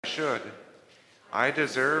should. I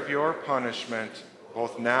deserve your punishment,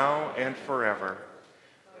 both now and forever.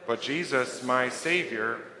 But Jesus, my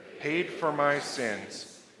Savior, paid for my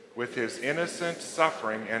sins with his innocent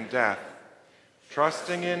suffering and death.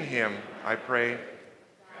 Trusting in him, I pray,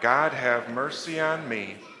 God have mercy on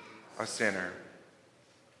me, a sinner.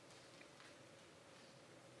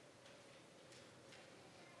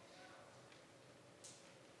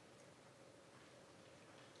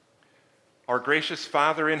 Our gracious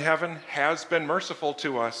Father in heaven has been merciful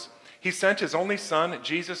to us. He sent his only Son,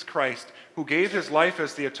 Jesus Christ, who gave his life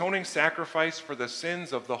as the atoning sacrifice for the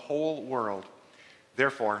sins of the whole world.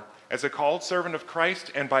 Therefore, as a called servant of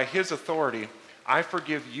Christ and by his authority, I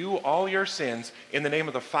forgive you all your sins in the name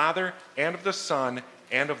of the Father and of the Son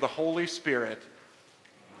and of the Holy Spirit.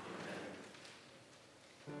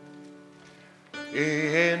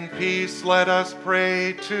 In peace let us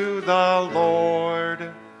pray to the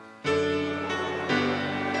Lord.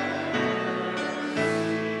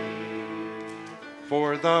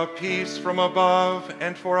 For the peace from above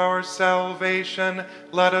and for our salvation,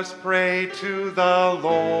 let us pray to the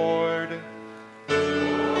Lord.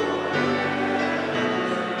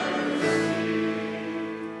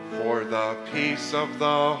 For the peace of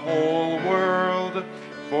the whole world,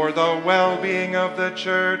 for the well-being of the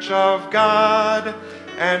Church of God,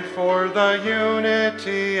 and for the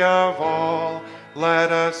unity of all,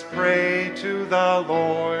 let us pray to the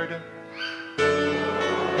Lord.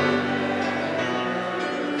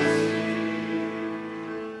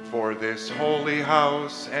 For this holy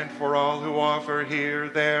house and for all who offer here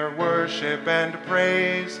their worship and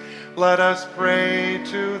praise, let us pray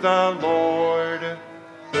to the Lord.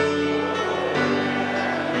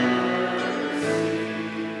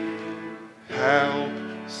 Help,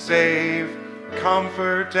 save,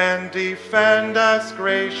 comfort, and defend us,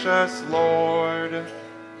 gracious Lord.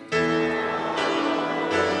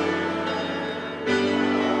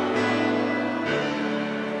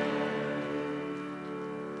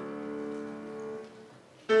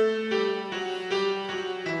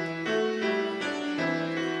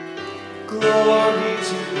 Glory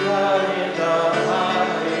to God in the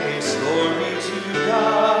highest, glory to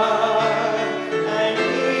God, and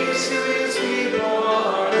peace to his people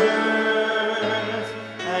on earth,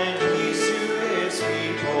 and peace to his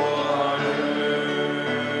people on earth.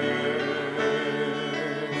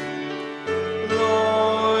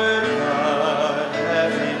 Lord God,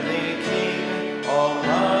 heavenly King,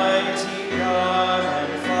 almighty God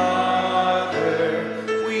and Father,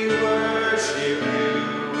 we worship you.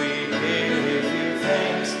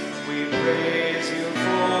 We praise you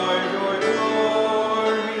for your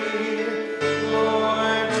glory,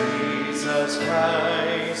 Lord Jesus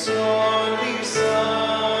Christ, only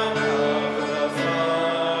Son of the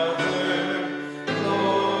Father,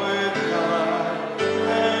 Lord God,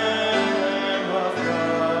 Lamb of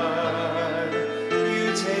God. You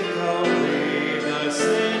take away the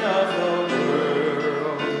sin of the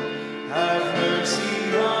world. Have mercy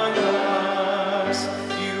on us.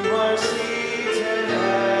 You are seated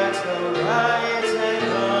at the right hand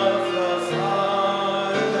of the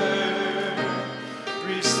Father.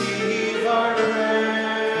 Receive our prayer.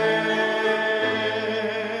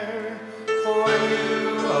 For you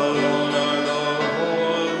alone are the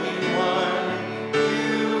Holy One.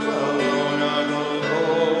 You alone are the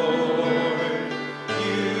Lord.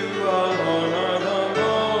 You alone are the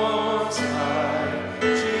Most High.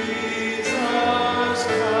 Jesus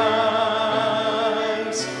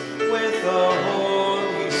Christ, with the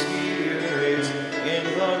Holy Spirit, in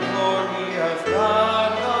the glory of God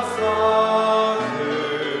the Father.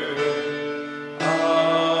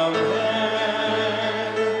 Amen.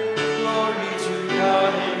 Glory to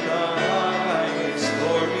God in the highest,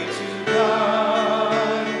 glory to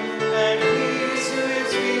God, and peace to his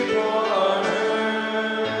people on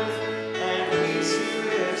earth, and peace to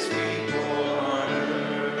his people on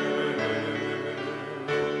earth.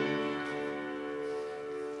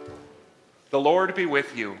 The Lord be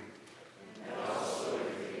with you.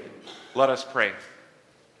 Let us pray.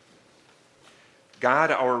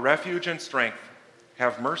 God, our refuge and strength,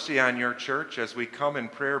 have mercy on your church as we come in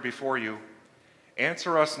prayer before you.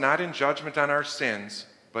 Answer us not in judgment on our sins,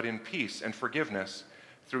 but in peace and forgiveness,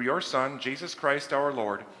 through your Son, Jesus Christ our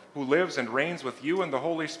Lord, who lives and reigns with you and the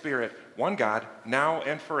Holy Spirit, one God, now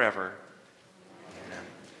and forever. Amen.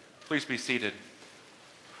 Please be seated.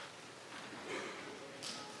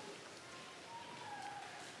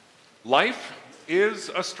 Life is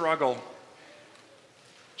a struggle.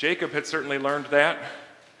 Jacob had certainly learned that.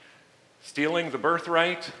 Stealing the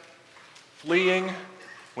birthright, fleeing.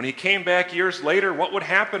 When he came back years later, what would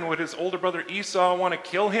happen? Would his older brother Esau want to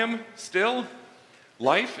kill him still?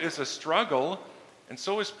 Life is a struggle, and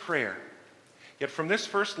so is prayer. Yet from this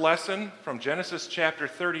first lesson from Genesis chapter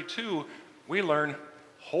 32, we learn,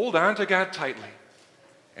 hold on to God tightly,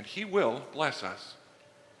 and he will bless us.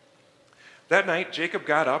 That night, Jacob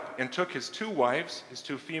got up and took his 2 wives, his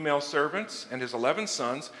 2 female servants, and his 11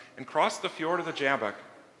 sons, and crossed the fjord of the Jabbok.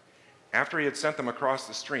 After he had sent them across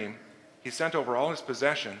the stream, he sent over all his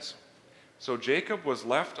possessions. So Jacob was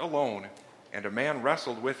left alone, and a man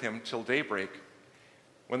wrestled with him till daybreak.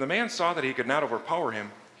 When the man saw that he could not overpower him,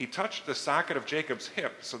 he touched the socket of Jacob's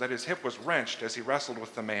hip, so that his hip was wrenched as he wrestled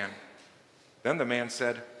with the man. Then the man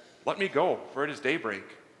said, "Let me go, for it is daybreak."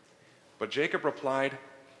 But Jacob replied,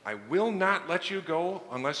 "I will not let you go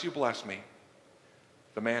unless you bless me."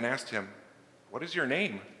 The man asked him, "What is your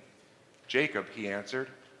name?" "Jacob," he answered.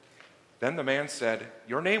 Then the man said,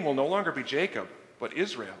 "Your name will no longer be Jacob, but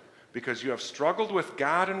Israel, because you have struggled with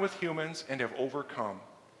God and with humans and have overcome."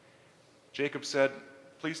 Jacob said,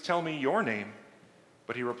 "Please tell me your name."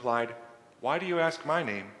 But he replied, "Why do you ask my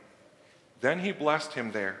name?" Then he blessed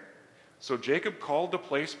him there. So Jacob called the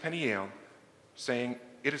place Peniel, saying,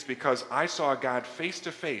 "It is because I saw God face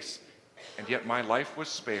to face, and yet my life was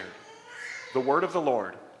spared." The word of the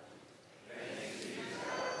Lord.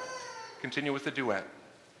 Continue with the duet.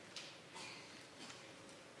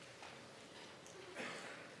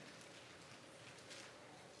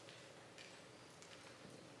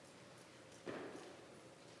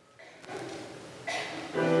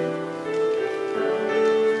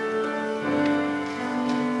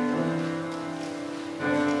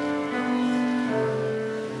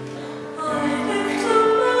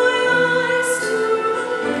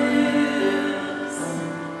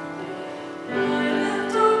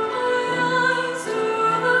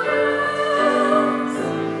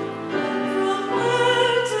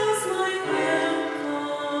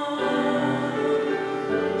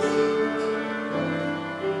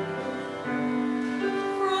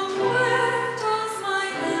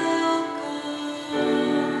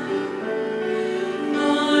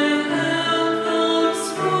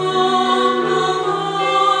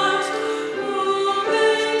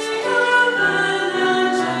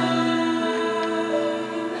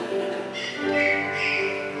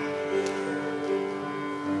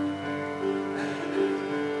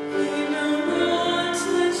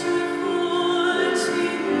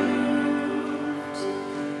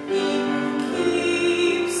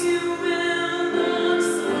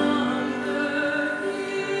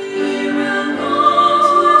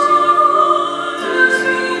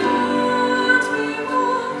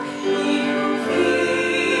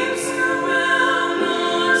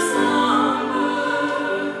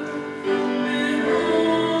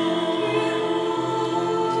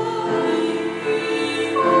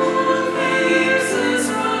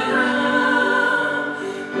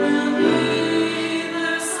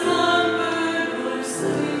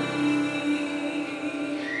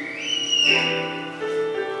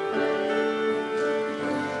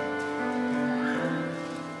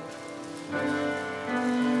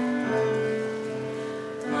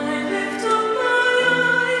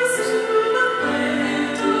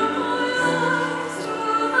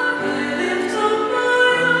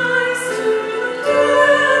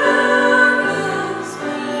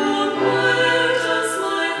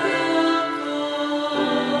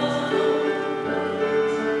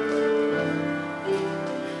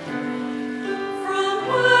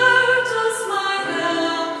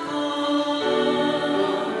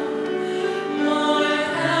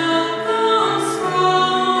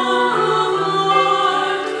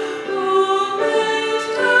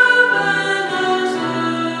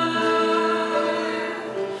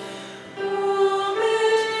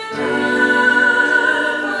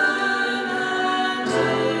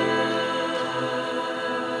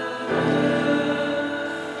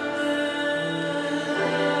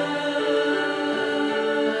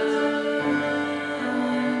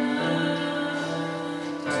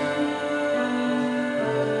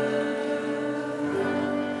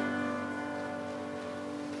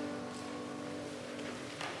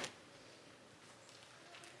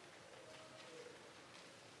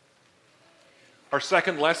 Our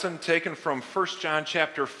second lesson taken from 1 John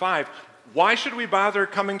chapter 5. Why should we bother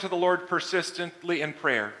coming to the Lord persistently in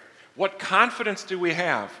prayer? What confidence do we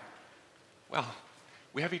have? Well,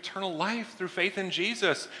 we have eternal life through faith in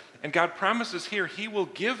Jesus. And God promises here He will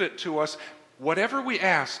give it to us, whatever we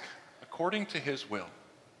ask, according to His will.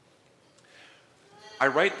 I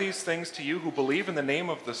write these things to you who believe in the name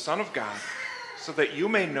of the Son of God, so that you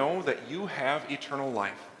may know that you have eternal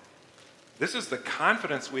life. This is the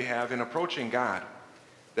confidence we have in approaching God,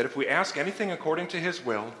 that if we ask anything according to His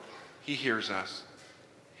will, He hears us.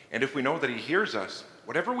 And if we know that He hears us,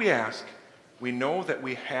 whatever we ask, we know that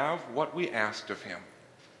we have what we asked of him.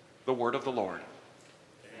 The word of the Lord.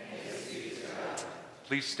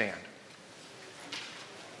 Please stand.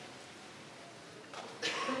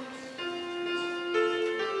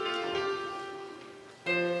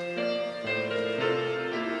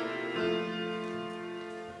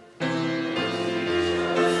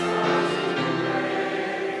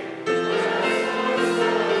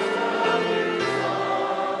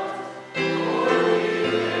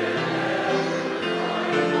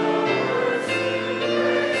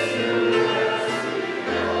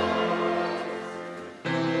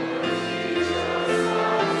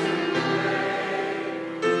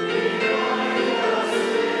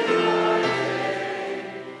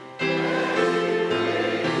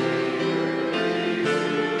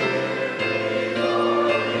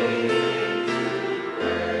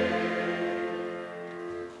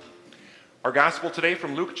 Our gospel today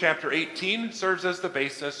from Luke chapter 18 serves as the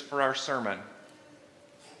basis for our sermon.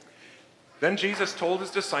 Then Jesus told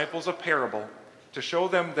his disciples a parable to show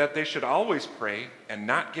them that they should always pray and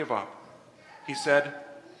not give up. He said,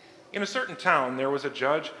 "In a certain town there was a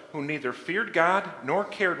judge who neither feared God nor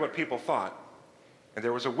cared what people thought. And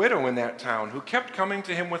there was a widow in that town who kept coming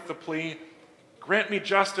to him with the plea, 'Grant me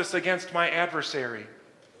justice against my adversary.'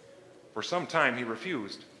 For some time he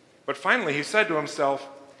refused. But finally he said to himself,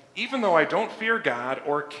 'Even though I don't fear God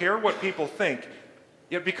or care what people think,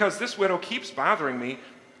 yet because this widow keeps bothering me,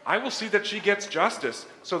 I will see that she gets justice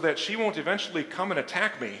so that she won't eventually come and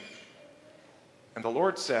attack me.' And the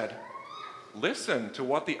Lord said, 'Listen to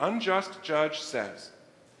what the unjust judge says.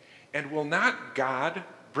 And will not God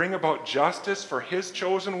bring about justice for his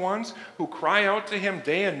chosen ones who cry out to him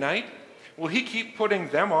day and night? Will he keep putting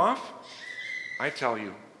them off? I tell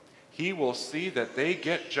you, he will see that they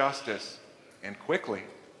get justice, and quickly.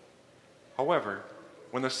 However,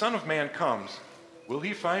 when the Son of Man comes, will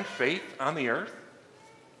he find faith on the earth?'"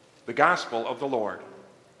 The Gospel of the Lord.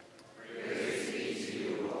 Praise be to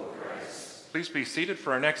you, O Christ. Please be seated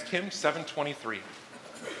for our next hymn, 723.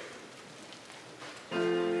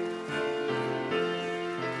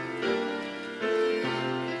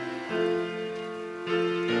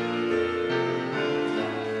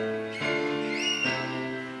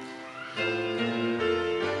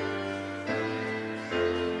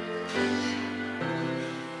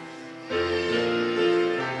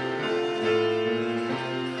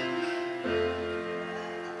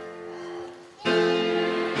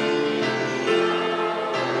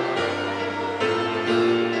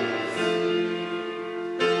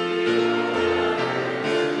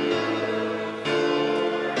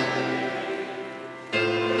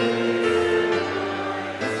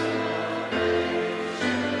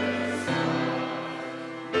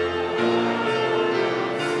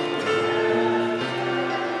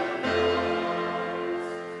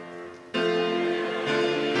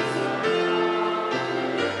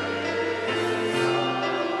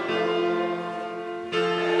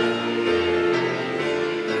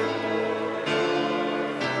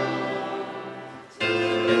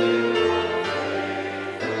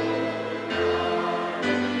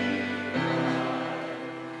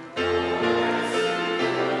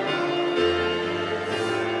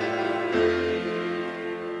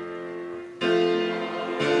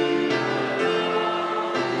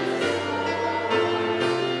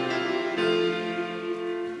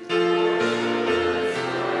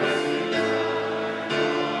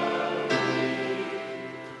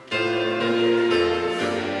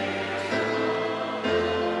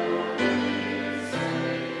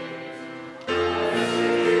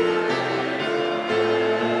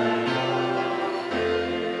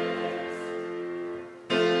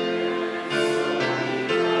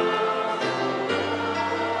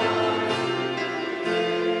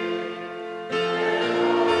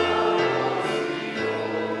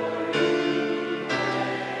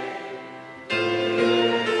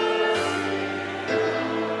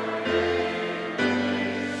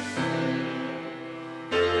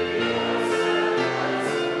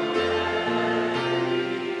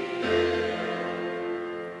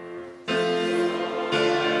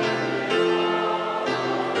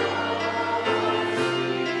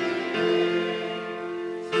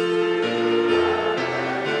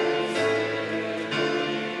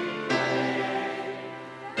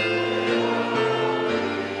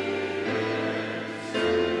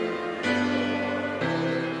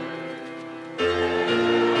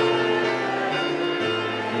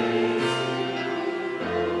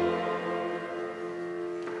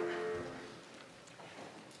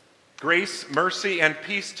 Grace, mercy, and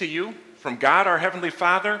peace to you from God our Heavenly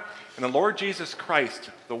Father and the Lord Jesus Christ,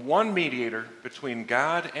 the one mediator between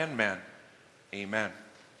God and men. Amen.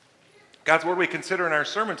 God's word we consider in our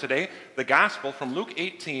sermon today, the gospel from Luke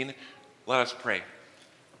 18. Let us pray.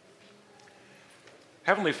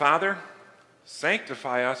 Heavenly Father,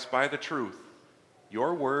 sanctify us by the truth.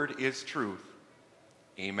 Your word is truth.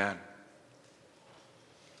 Amen.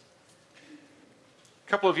 A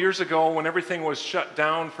couple of years ago, when everything was shut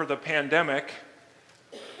down for the pandemic,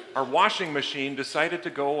 our washing machine decided to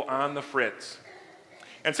go on the fritz.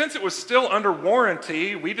 And since it was still under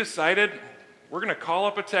warranty, we decided we're going to call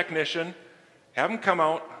up a technician, have him come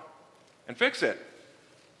out, and fix it.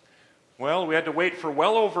 Well, we had to wait for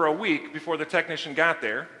well over a week before the technician got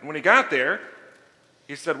there. And when he got there,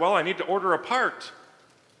 he said, well, I need to order a part.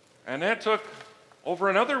 And that took over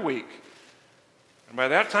another week. And by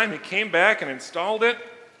that time, he came back and installed it.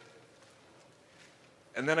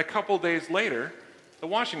 And then a couple days later, the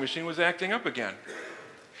washing machine was acting up again.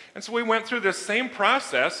 And so we went through this same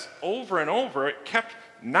process over and over. It kept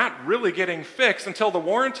not really getting fixed until the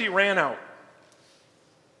warranty ran out.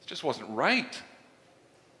 It just wasn't right.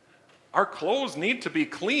 Our clothes need to be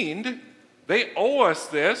cleaned. They owe us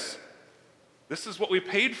this. This is what we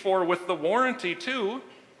paid for with the warranty too.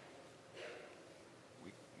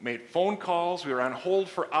 We made phone calls. We were on hold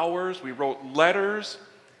for hours. We wrote letters.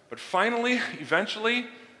 But finally, eventually,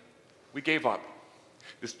 we gave up.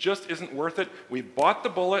 This just isn't worth it. We bought the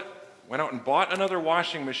bullet, went out and bought another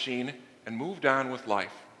washing machine, and moved on with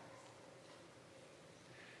life.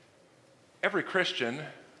 Every Christian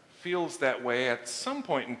feels that way at some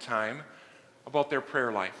point in time about their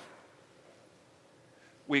prayer life.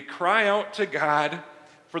 We cry out to God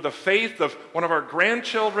for the faith of one of our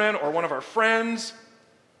grandchildren or one of our friends,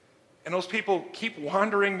 and those people keep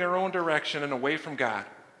wandering their own direction and away from God.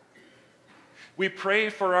 We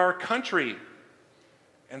pray for our country,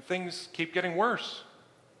 and things keep getting worse.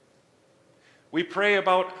 We pray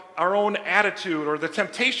about our own attitude or the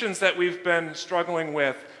temptations that we've been struggling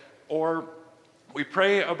with, or we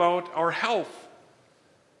pray about our health,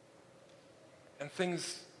 and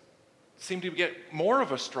things seem to get more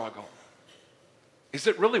of a struggle. Is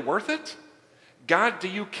it really worth it? God, do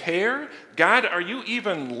you care? God, are you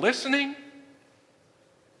even listening?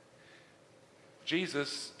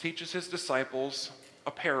 Jesus teaches his disciples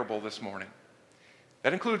a parable this morning.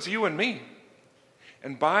 That includes you and me.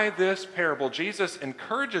 And by this parable, Jesus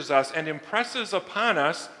encourages us and impresses upon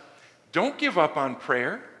us, don't give up on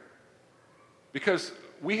prayer, because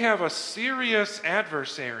we have a serious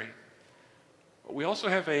adversary. But we also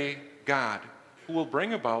have a God who will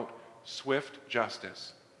bring about swift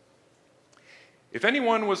justice. If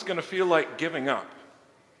anyone was going to feel like giving up,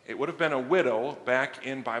 it would have been a widow back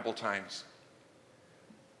in Bible times.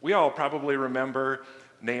 We all probably remember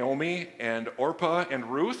Naomi and Orpah and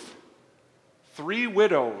Ruth, 3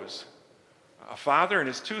 widows. A father and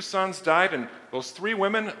his 2 sons died, and those 3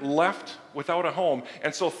 women left without a home.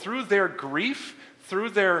 And so through their grief,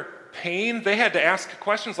 through their pain, they had to ask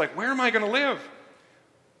questions like, where am I going to live?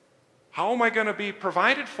 How am I going to be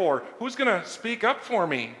provided for? Who's going to speak up for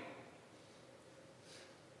me?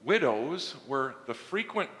 Widows were the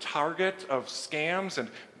frequent target of scams and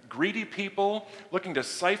greedy people looking to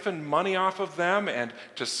siphon money off of them and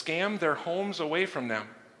to scam their homes away from them.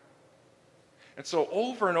 And so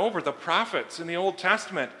over and over, the prophets in the Old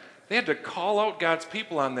Testament, they had to call out God's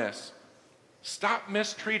people on this. Stop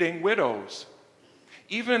mistreating widows.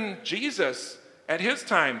 Even Jesus, at his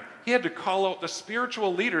time, he had to call out the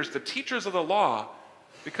spiritual leaders, the teachers of the law,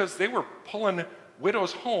 because they were pulling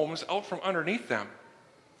widows' homes out from underneath them.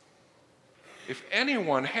 If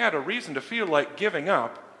anyone had a reason to feel like giving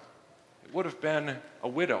up, it would have been a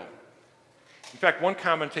widow. In fact, one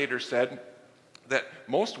commentator said that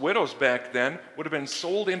most widows back then would have been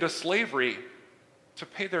sold into slavery to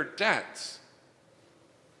pay their debts.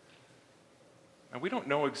 And we don't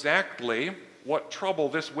know exactly what trouble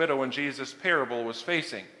this widow in Jesus' parable was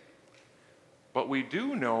facing. But we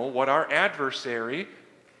do know what our adversary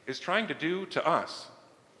is trying to do to us.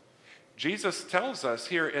 Jesus tells us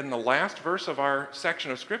here in the last verse of our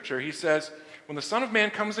section of Scripture, he says, when the Son of Man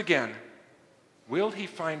comes again, will he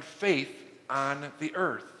find faith on the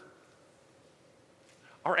earth?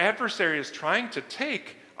 Our adversary is trying to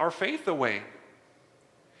take our faith away.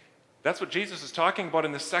 That's what Jesus is talking about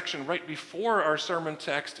in this section right before our sermon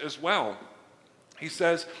text as well. He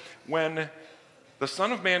says, when the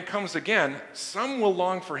Son of Man comes again, some will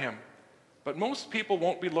long for him, but most people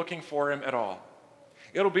won't be looking for him at all.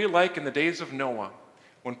 It'll be like in the days of Noah,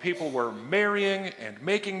 when people were marrying and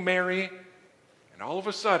making merry, and all of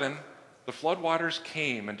a sudden, the floodwaters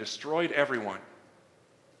came and destroyed everyone.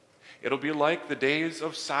 It'll be like the days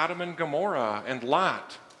of Sodom and Gomorrah and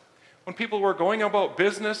Lot, When people were going about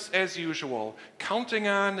business as usual, counting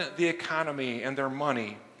on the economy and their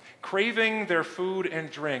money, craving their food and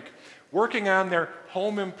drink, working on their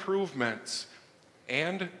home improvements,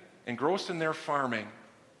 and engrossed in their farming.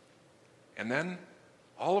 And then,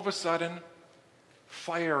 all of a sudden,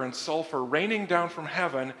 fire and sulfur raining down from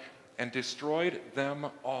heaven and destroyed them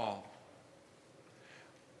all.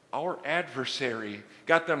 Our adversary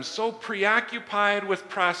got them so preoccupied with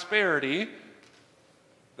prosperity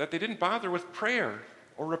that they didn't bother with prayer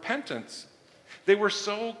or repentance. They were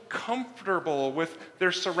so comfortable with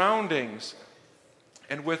their surroundings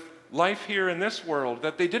and with life here in this world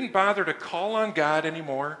that they didn't bother to call on God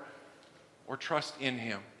anymore or trust in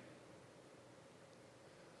Him.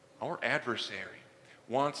 Our adversary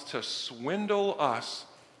wants to swindle us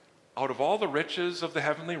out of all the riches of the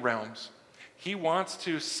heavenly realms. He wants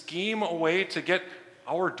to scheme a way to get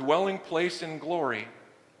our dwelling place in glory.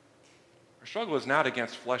 Our struggle is not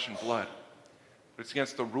against flesh and blood, but it's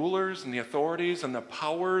against the rulers and the authorities and the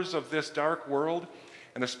powers of this dark world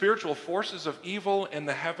and the spiritual forces of evil in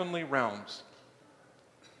the heavenly realms.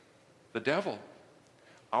 The devil,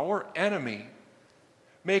 our enemy,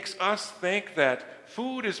 makes us think that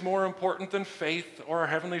food is more important than faith or our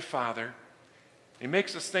Heavenly Father. He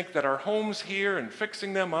makes us think that our homes here and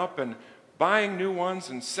fixing them up and buying new ones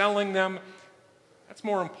and selling them, that's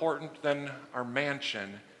more important than our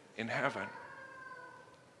mansion in heaven.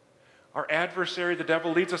 Our adversary, the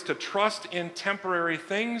devil, leads us to trust in temporary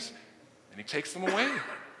things, and he takes them away,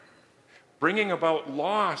 bringing about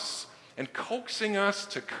loss and coaxing us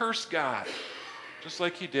to curse God, just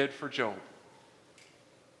like he did for Job.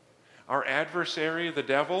 Our adversary, the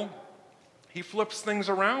devil, he flips things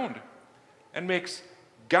around and makes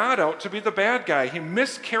God out to be the bad guy. He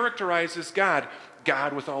mischaracterizes God.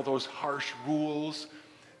 God with all those harsh rules.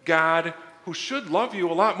 God who should love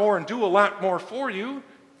you a lot more and do a lot more for you.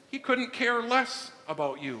 He couldn't care less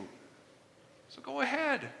about you. So go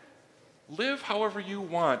ahead. Live however you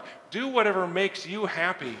want. Do whatever makes you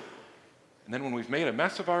happy. And then when we've made a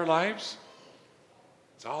mess of our lives,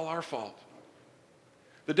 it's all our fault.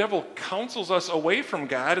 The devil counsels us away from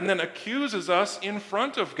God and then accuses us in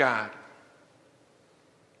front of God.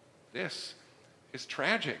 This is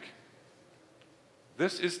tragic.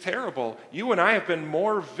 This is terrible. You and I have been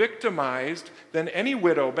more victimized than any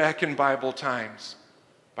widow back in Bible times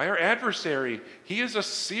by our adversary. He is a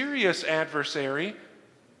serious adversary.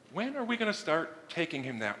 When are we going to start taking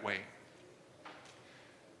him that way?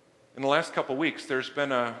 In the last couple weeks, there's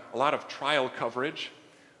been a lot of trial coverage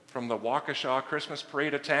from the Waukesha Christmas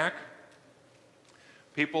parade attack.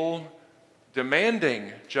 People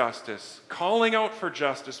demanding justice, calling out for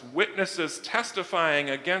justice, witnesses testifying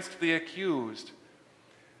against the accused.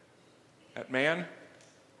 That man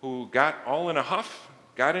who got all in a huff,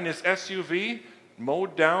 got in his SUV,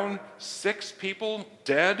 mowed down 6 people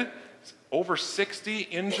dead, over 60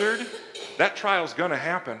 injured, that trial's going to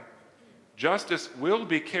happen. Justice will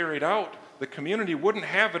be carried out. The community wouldn't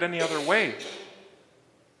have it any other way.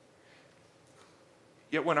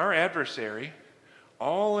 Yet when our adversary,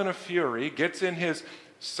 all in a fury, gets in his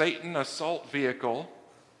Satan assault vehicle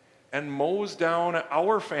and mows down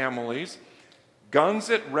our families, guns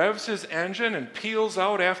it, revs his engine, and peels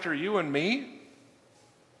out after you and me,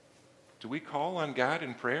 do we call on God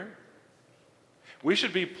in prayer? We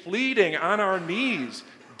should be pleading on our knees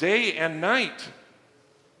day and night.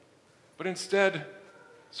 But instead,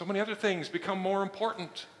 so many other things become more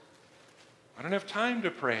important. I don't have time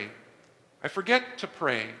to pray. I forget to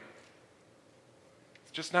pray.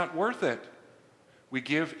 It's just not worth it. We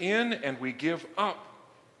give in and we give up.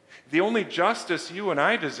 The only justice you and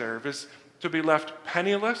I deserve is to be left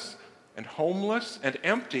penniless and homeless and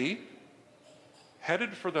empty,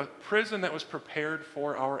 headed for the prison that was prepared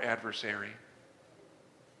for our adversary.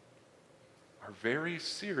 Our very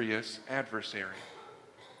serious adversary.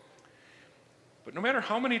 But no matter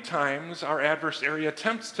how many times our adversary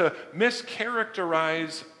attempts to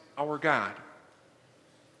mischaracterize our God,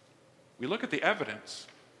 we look at the evidence,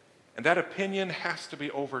 and that opinion has to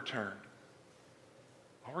be overturned.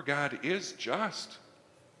 Our God is just.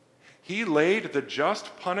 He laid the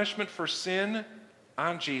just punishment for sin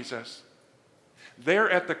on Jesus. There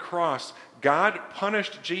at the cross, God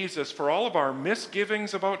punished Jesus for all of our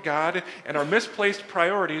misgivings about God and our misplaced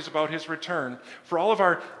priorities about his return, for all of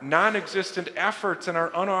our non-existent efforts and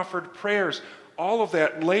our unoffered prayers, all of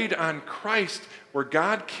that laid on Christ, where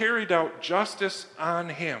God carried out justice on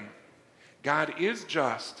him. God is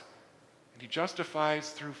just, and he justifies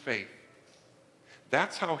through faith.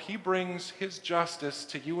 That's how he brings his justice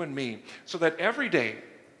to you and me, so that every day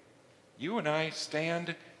you and I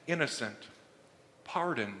stand innocent,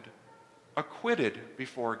 pardoned, acquitted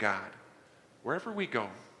before God, wherever we go.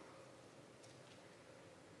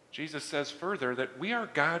 Jesus says further that we are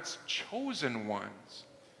God's chosen ones.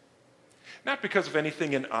 Not because of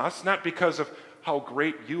anything in us, not because of how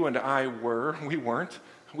great you and I were. We weren't.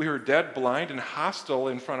 We were dead, blind, and hostile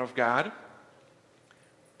in front of God.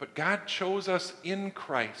 But God chose us in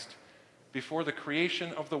Christ before the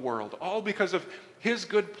creation of the world, all because of his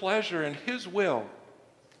good pleasure and his will.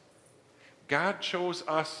 God chose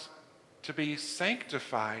us to be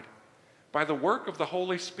sanctified by the work of the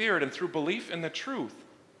Holy Spirit and through belief in the truth.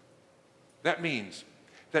 That means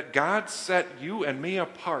that God set you and me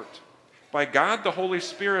apart by God the Holy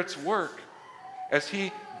Spirit's work as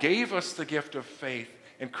he gave us the gift of faith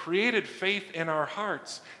and created faith in our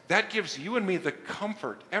hearts. That gives you and me the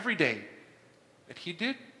comfort every day that he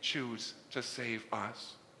did choose to save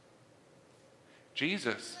us.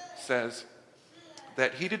 Jesus says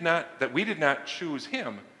that we did not choose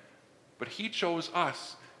him, but he chose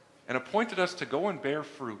us and appointed us to go and bear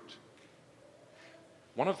fruit.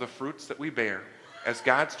 One of the fruits that we bear as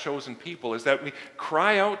God's chosen people is that we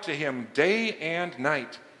cry out to him day and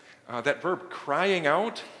night. That verb, crying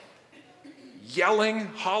out, yelling,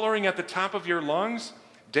 hollering at the top of your lungs,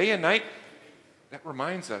 day and night, that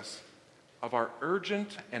reminds us of our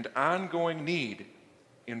urgent and ongoing need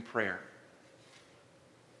in prayer.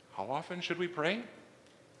 How often should we pray?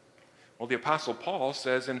 Well, the Apostle Paul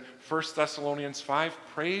says in 1 Thessalonians 5,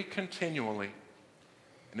 pray continually.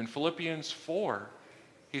 And in Philippians 4,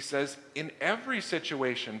 he says, in every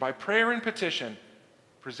situation, by prayer and petition,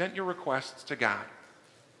 present your requests to God.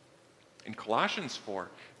 In Colossians 4,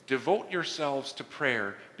 devote yourselves to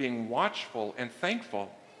prayer, being watchful and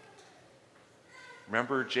thankful.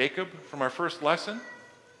 Remember Jacob from our first lesson?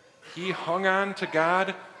 He hung on to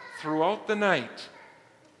God throughout the night,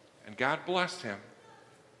 and God blessed him.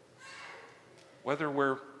 Whether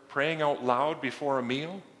we're praying out loud before a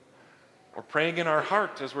meal or praying in our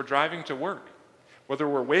heart as we're driving to work, whether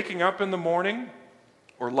we're waking up in the morning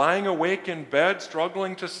or lying awake in bed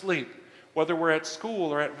struggling to sleep, whether we're at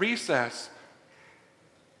school or at recess,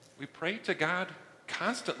 we pray to God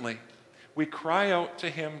constantly. We cry out to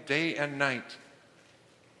him day and night,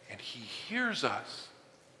 and he hears us.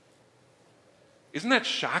 Isn't that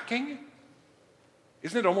shocking?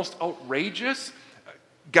 Isn't it almost outrageous?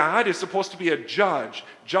 God is supposed to be a judge.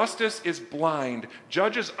 Justice is blind.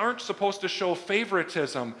 Judges aren't supposed to show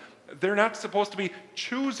favoritism. They're not supposed to be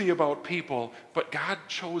choosy about people, but God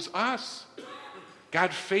chose us.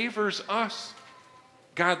 God favors us.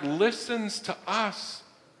 God listens to us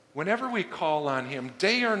whenever we call on him,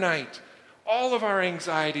 day or night, all of our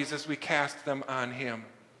anxieties as we cast them on him.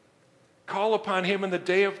 Call upon him in the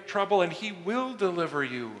day of trouble, and he will deliver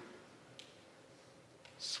you.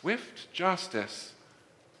 Swift justice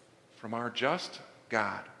from our just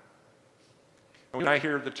God. When I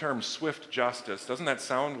hear the term swift justice, doesn't that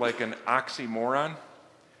sound like an oxymoron?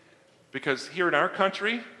 Because here in our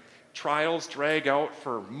country, trials drag out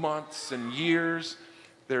for months and years.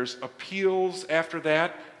 There's appeals after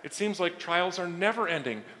that. It seems like trials are never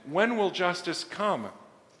ending. When will justice come?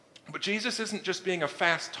 But Jesus isn't just being a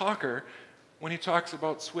fast talker when he talks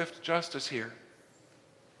about swift justice here.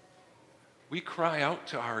 We cry out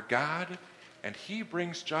to our God, and he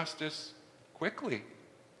brings justice quickly.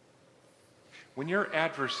 When your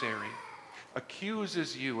adversary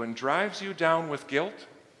accuses you and drives you down with guilt,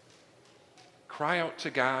 cry out to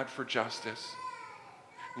God for justice.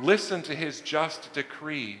 Listen to his just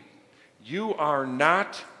decree. You are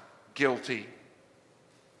not guilty.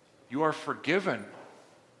 You are forgiven.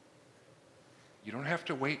 You don't have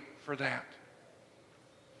to wait for that.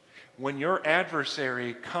 When your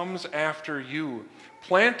adversary comes after you,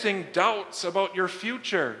 planting doubts about your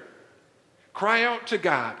future, cry out to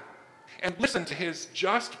God and listen to his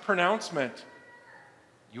just pronouncement.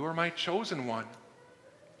 You are my chosen one.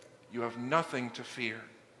 You have nothing to fear.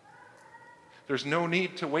 There's no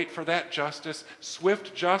need to wait for that justice,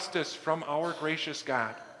 swift justice from our gracious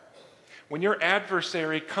God. When your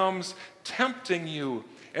adversary comes tempting you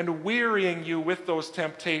and wearying you with those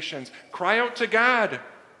temptations, cry out to God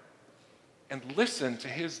and listen to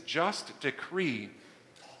his just decree.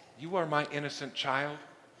 You are my innocent child.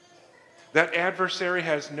 That adversary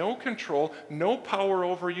has no control, no power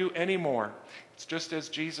over you anymore. It's just as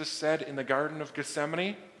Jesus said in the Garden of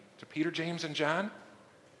Gethsemane to Peter, James, and John.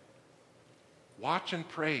 Watch and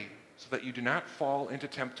pray so that you do not fall into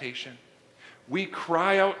temptation. We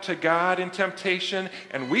cry out to God in temptation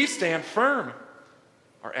and we stand firm.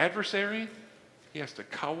 Our adversary, he has to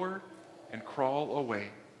cower and crawl away.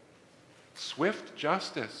 Swift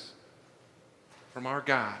justice from our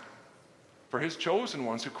God for his chosen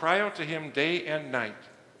ones who cry out to him day and night.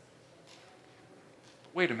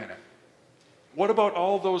 wait a minute. What about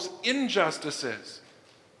all those injustices?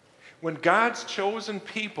 When God's chosen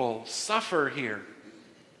people suffer here,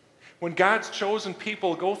 when God's chosen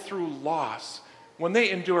people go through loss, when they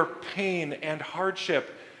endure pain and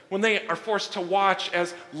hardship, when they are forced to watch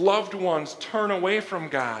as loved ones turn away from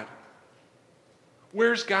God,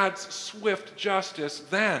 where's God's swift justice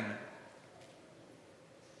then?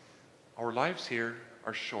 Our lives here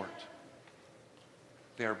are short.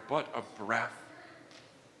 They are but a breath.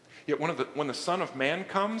 Yet when the Son of Man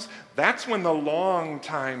comes, that's when the long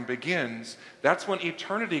time begins. That's when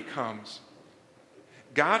eternity comes.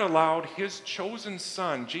 God allowed his chosen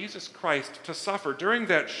Son, Jesus Christ, to suffer during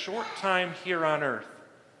that short time here on earth.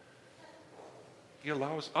 He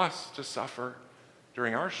allows us to suffer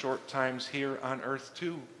during our short times here on earth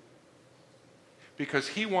too. Because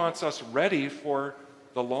he wants us ready for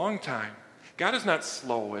the long time. God is not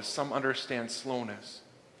slow, as some understand slowness.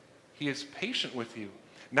 He is patient with you,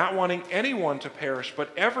 not wanting anyone to perish,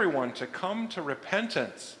 but everyone to come to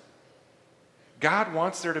repentance. God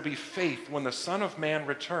wants there to be faith when the Son of Man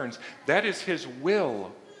returns. That is his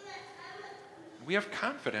will. We have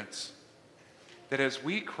confidence that as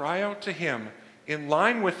we cry out to him in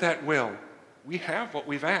line with that will, we have what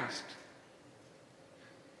we've asked.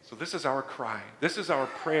 So this is our cry. This is our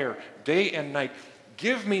prayer day and night.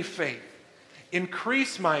 Give me faith.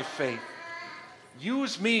 Increase my faith.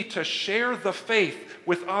 Use me to share the faith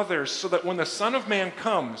with others so that when the Son of Man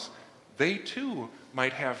comes, they too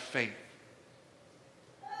might have faith.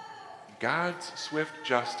 God's swift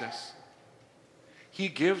justice. He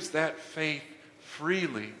gives that faith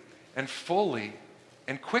freely and fully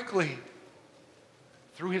and quickly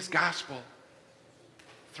through his gospel,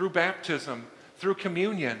 through baptism, through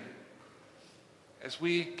communion, as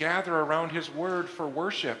we gather around his word for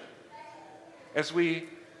worship, as we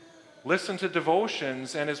listen to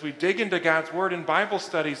devotions, and as we dig into God's word in Bible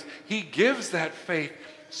studies. He gives that faith,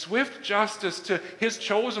 swift justice to his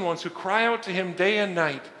chosen ones who cry out to him day and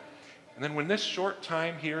night. And then when this short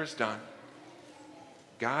time here is done,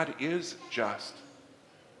 God is just.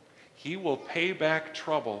 He will pay back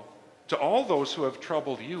trouble to all those who have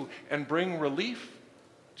troubled you and bring relief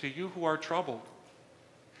to you who are troubled.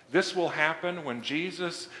 This will happen when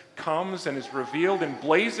Jesus comes and is revealed in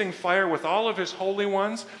blazing fire with all of his holy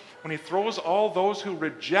ones, when he throws all those who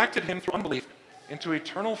rejected him through unbelief into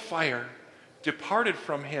eternal fire, departed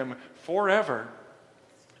from him forever.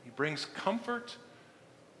 He brings comfort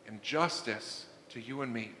and justice to you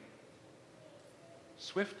and me.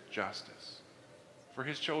 Swift justice for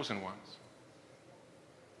his chosen ones.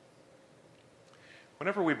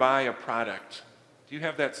 Whenever we buy a product, do you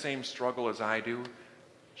have that same struggle as I do?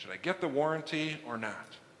 Should I get the warranty or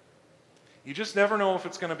not? You just never know if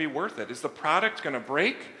it's going to be worth it. Is the product going to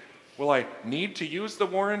break? Will I need to use the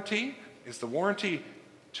warranty? Is the warranty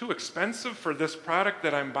too expensive for this product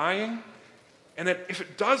that I'm buying? And that if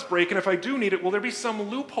it does break, and if I do need it, will there be some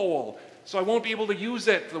loophole so I won't be able to use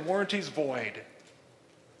it? The warranty's void.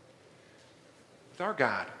 With our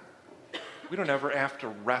God, we don't ever have to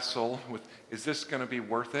wrestle with, is this going to be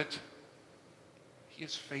worth it? He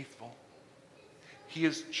is faithful. He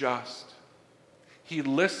is just. He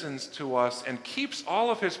listens to us and keeps all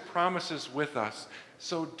of his promises with us.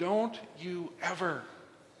 So don't you ever,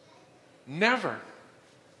 never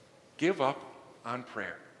give up on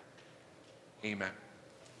prayer. Amen.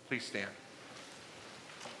 Please stand.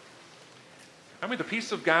 I mean, the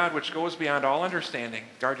peace of God, which goes beyond all understanding,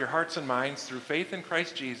 guard your hearts and minds through faith in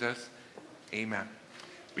Christ Jesus. Amen.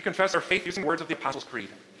 We confess our faith using words of the Apostles' Creed.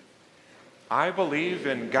 I believe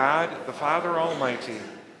in God, the Father Almighty,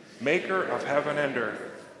 maker of heaven and earth.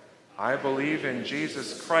 I believe in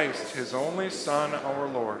Jesus Christ, his only Son, our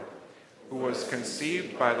Lord, who was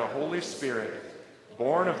conceived by the Holy Spirit,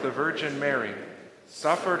 born of the Virgin Mary,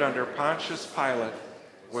 suffered under Pontius Pilate,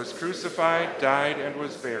 was crucified, died, and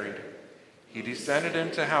was buried. He descended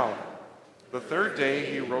into hell. The third day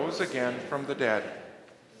he rose again from the dead.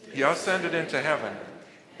 He ascended into heaven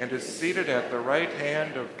and is seated at the right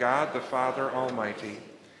hand of God the Father Almighty.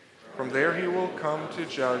 From there he will come to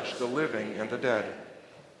judge the living and the dead.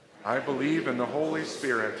 I believe in the Holy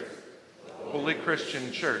Spirit, Holy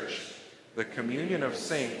Christian Church, the communion of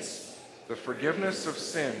saints, the forgiveness of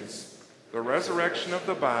sins, the resurrection of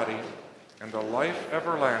the body, and the life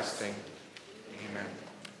everlasting. Amen.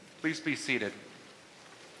 Please be seated.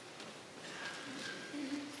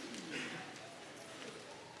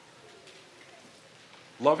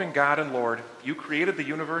 Loving God and Lord, you created the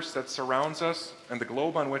universe that surrounds us and the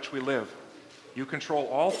globe on which we live. You control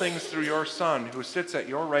all things through your Son, who sits at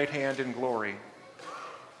your right hand in glory.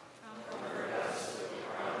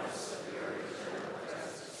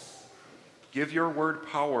 Give your word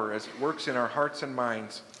power as it works in our hearts and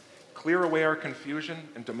minds. Clear away our confusion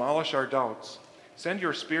and demolish our doubts. Send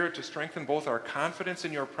your Spirit to strengthen both our confidence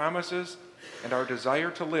in your promises and our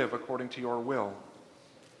desire to live according to your will.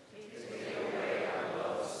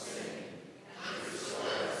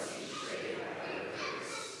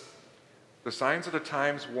 The signs of the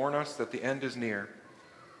times warn us that the end is near.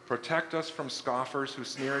 Protect us from scoffers who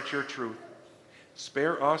sneer at your truth.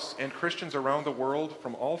 Spare us and Christians around the world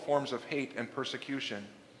from all forms of hate and persecution.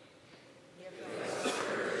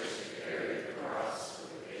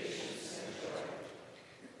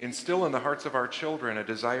 Instill in the hearts of our children a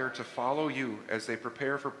desire to follow you as they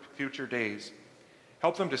prepare for future days.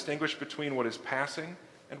 Help them distinguish between what is passing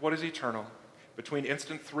and what is eternal, between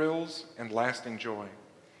instant thrills and lasting joy.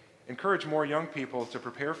 Encourage more young people to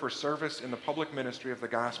prepare for service in the public ministry of the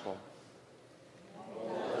gospel.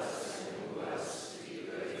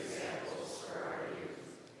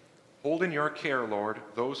 Hold in your care, Lord,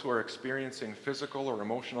 those who are experiencing physical or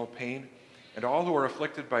emotional pain and all who are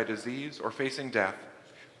afflicted by disease or facing death.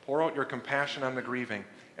 Pour out your compassion on the grieving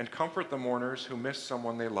and comfort the mourners who miss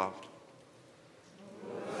someone they loved.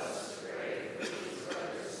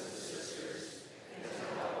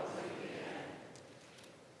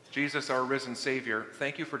 Jesus, our risen Savior,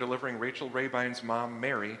 thank you for delivering Rachel Rabine's mom,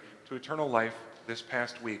 Mary, to eternal life this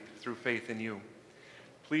past week through faith in you.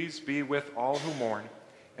 Please be with all who mourn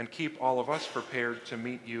and keep all of us prepared to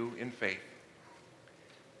meet you in faith.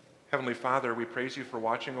 Heavenly Father, we praise you for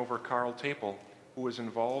watching over Carl Tapel, who was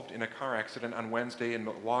involved in a car accident on Wednesday in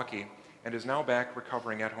Milwaukee and is now back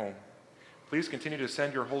recovering at home. Please continue to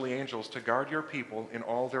send your holy angels to guard your people in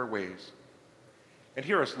all their ways. And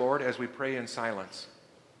hear us, Lord, as we pray in silence.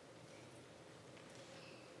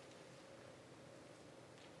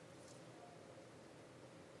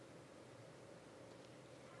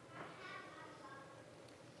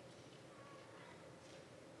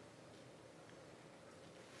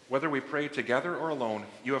 Whether we pray together or alone,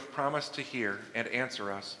 you have promised to hear and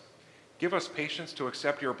answer us. Give us patience to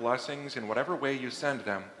accept your blessings in whatever way you send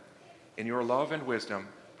them. In your love and wisdom,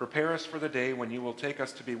 prepare us for the day when you will take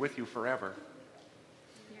us to be with you forever.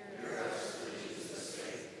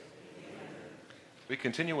 We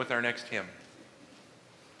continue with our next hymn.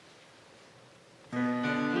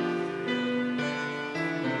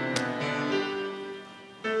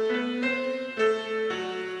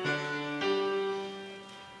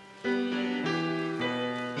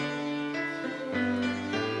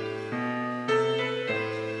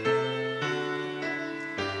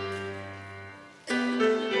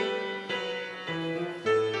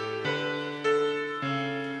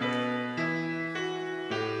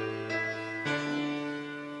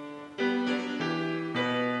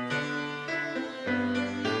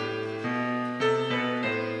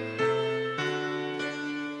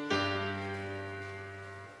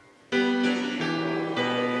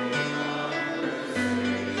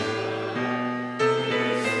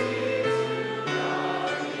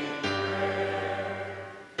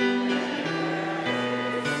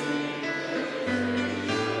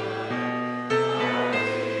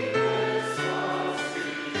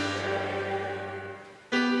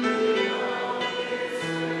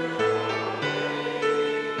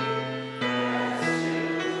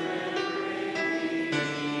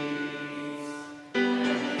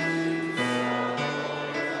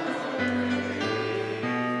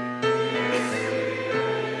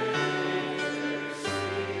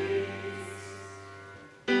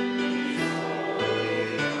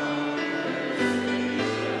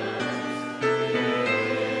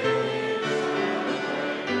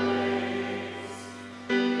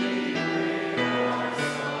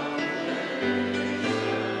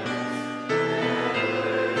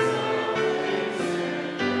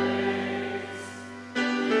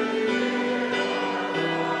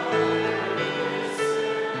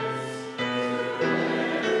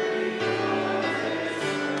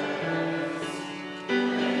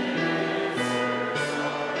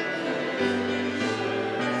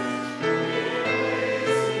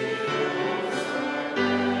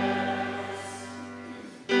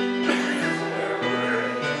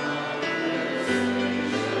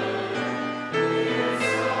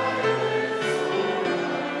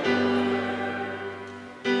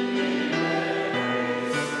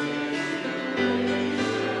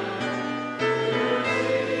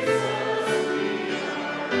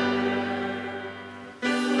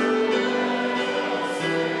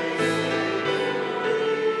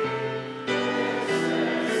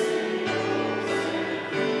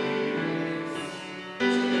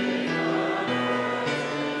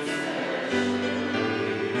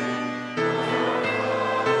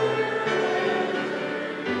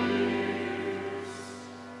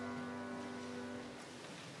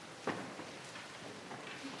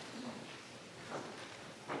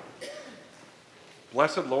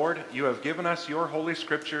 Blessed Lord, you have given us your holy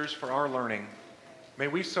scriptures for our learning. May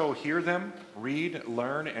we so hear them, read,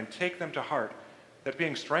 learn, and take them to heart, that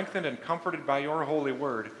being strengthened and comforted by your holy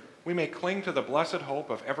word, we may cling to the blessed hope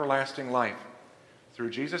of everlasting life.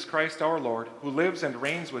 Through Jesus Christ our Lord, who lives and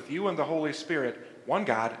reigns with you in the Holy Spirit, one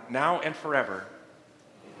God, now and forever.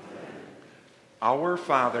 Amen. Our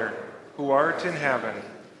Father, who art in heaven,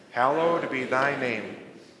 hallowed be thy name.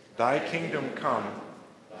 Thy kingdom come.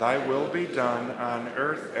 Thy will be done on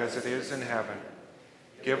earth as it is in heaven.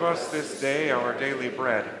 Give us this day our daily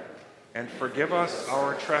bread, and forgive us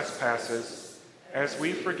our trespasses, as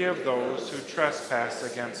we forgive those who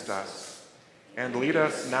trespass against us. And lead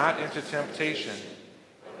us not into temptation,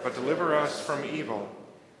 but deliver us from evil.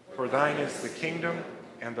 For thine is the kingdom,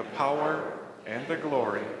 and the power, and the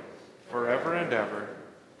glory, forever and ever.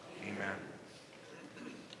 Amen.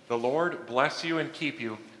 The Lord bless you and keep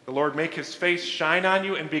you. The Lord make his face shine on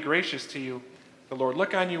you and be gracious to you. The Lord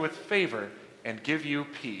look on you with favor and give you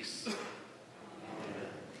peace.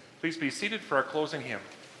 Please be seated for our closing hymn.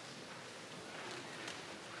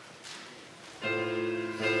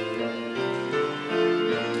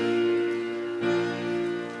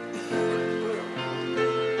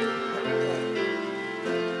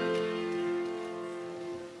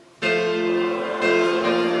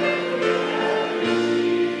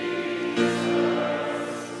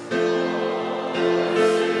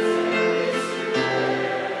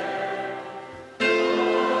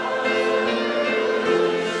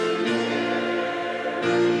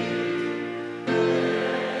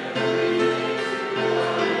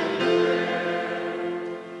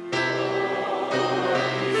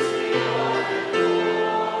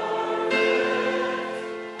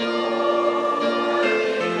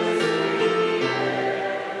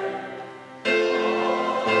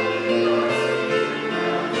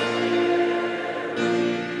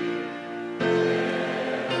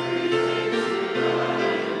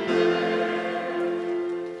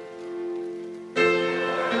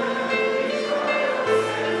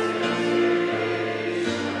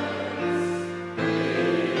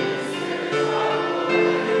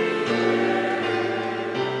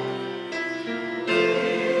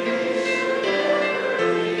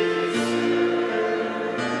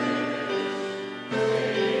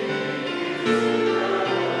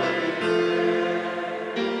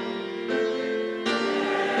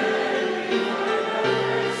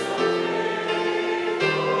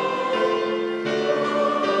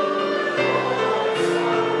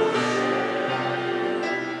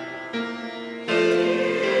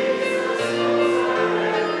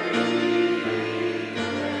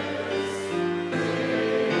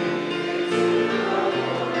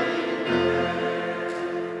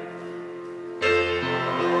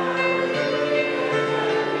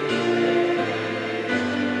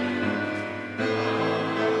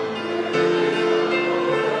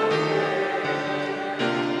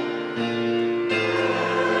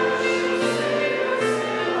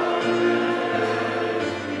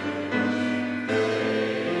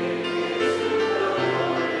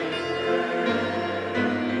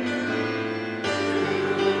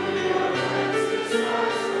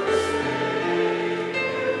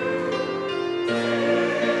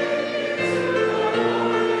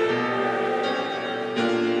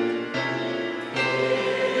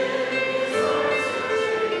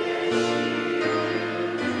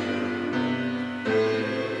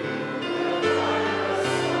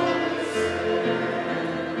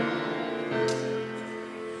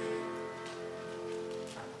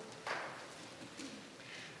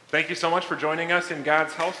 Thank you so much for joining us in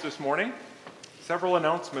God's house this morning. Several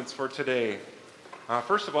announcements for today.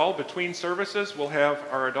 First of all, between services, we'll have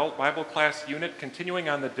our adult Bible class unit continuing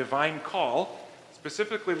on the divine call,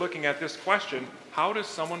 specifically looking at this question: how does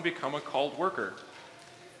someone become a called worker?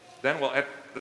 Then we'll, at